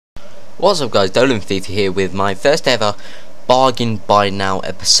What's up guys, Dolan FIFA here with my first ever bargain buy now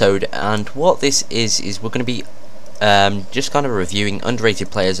episode, and what this is we're going to be just kind of reviewing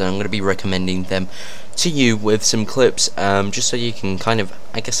underrated players, and I'm going to be recommending them to you with some clips, just so you can kind of,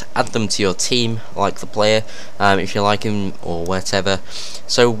 I guess, add them to your team, like the player, if you like him or whatever.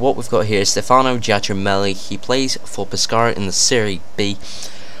 So what we've got here is Giacomelli. He plays for Pescara in the Serie B.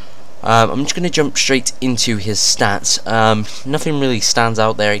 I'm just going to jump straight into his stats. Nothing really stands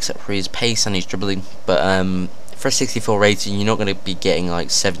out there except for his pace and his dribbling, but for a 64 rating, you're not going to be getting like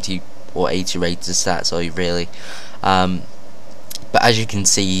 70 or 80 rated stats, are you really? But as you can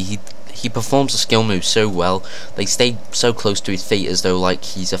see, he performs the skill moves so well. They stay so close to his feet as though like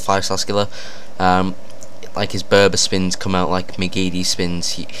he's a 5-star skiller. Like his Berber spins come out like McGeady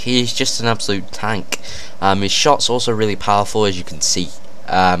spins. He's just an absolute tank. His shot's also really powerful, as you can see.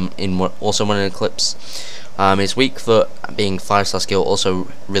 Also one of the clips. His weak foot, being 5-star skill, also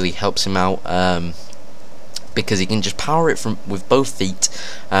really helps him out, because he can just power it with both feet,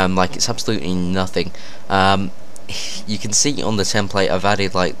 like it's absolutely nothing. You can see on the template I've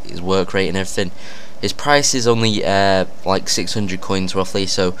added like his work rate and everything. His price is only like 600 coins roughly,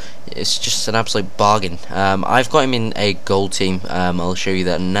 so it's just an absolute bargain. I've got him in a gold team. I'll show you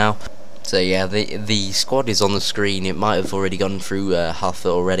that now. So yeah, the squad is on the screen. It might have already gone through half of it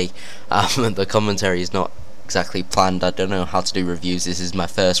already. The commentary is not exactly planned. I don't know how to do reviews. This is my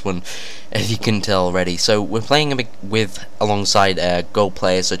first one, as you can tell already. So we're playing alongside gold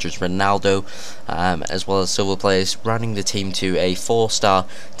players such as Ronaldo, as well as silver players, rounding the team to a 4-star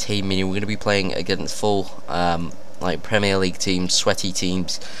team, meaning we're going to be playing against full like Premier League teams, sweaty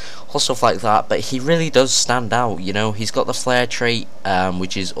teams, all stuff like that. But he really does stand out, you know. He's got the flair trait,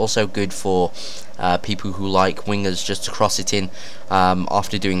 which is also good for people who like wingers just to cross it in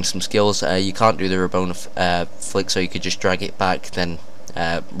after doing some skills. You can't do the Rabona flick, so you could just drag it back, then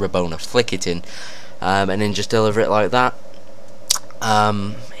Rabona flick it in, and then just deliver it like that.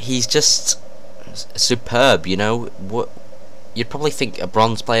 He's just superb, you know. You'd probably think a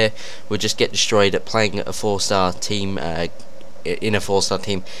bronze player would just get destroyed at playing a 4-star team, in a 4-star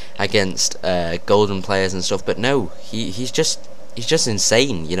team against golden players and stuff, but no, he's just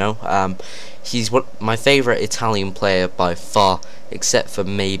insane, you know. He's my favourite Italian player by far, except for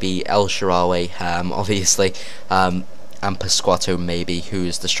maybe El Shaarawy, obviously, and Pasquato maybe, who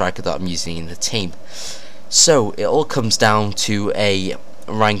is the striker that I'm using in the team. So it all comes down to a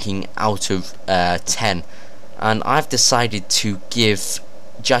ranking out of 10. And I've decided to give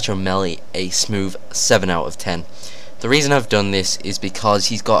Giacomelli a smooth 7 out of 10. The reason I've done this is because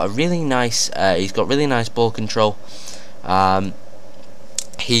he's got really nice ball control.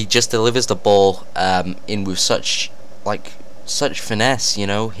 He just delivers the ball in with such finesse, you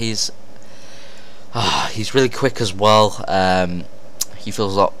know. He's really quick as well. He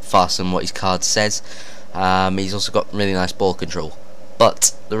feels a lot faster than what his card says. He's also got really nice ball control.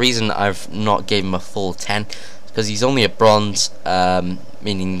 But the reason I've not gave him a full 10 is because he's only a bronze,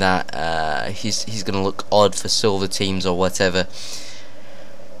 meaning that he's going to look odd for silver teams or whatever.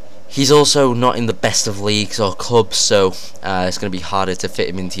 He's also not in the best of leagues or clubs, so it's going to be harder to fit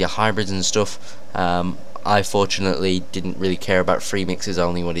him into your hybrids and stuff. I fortunately didn't really care about free mixes. I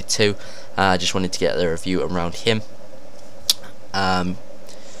only wanted 2. I just wanted to get the review around him.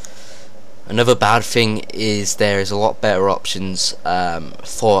 Another bad thing is there is a lot better options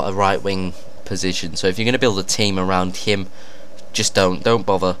for a right wing position. So if you're going to build a team around him, just don't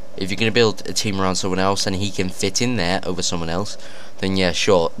bother. If you're going to build a team around someone else and he can fit in there over someone else, then yeah,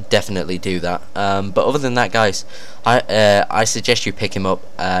 sure, definitely do that. But other than that, guys, I suggest you pick him up.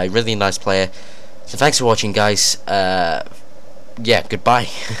 Really nice player. So thanks for watching, guys. Yeah, goodbye.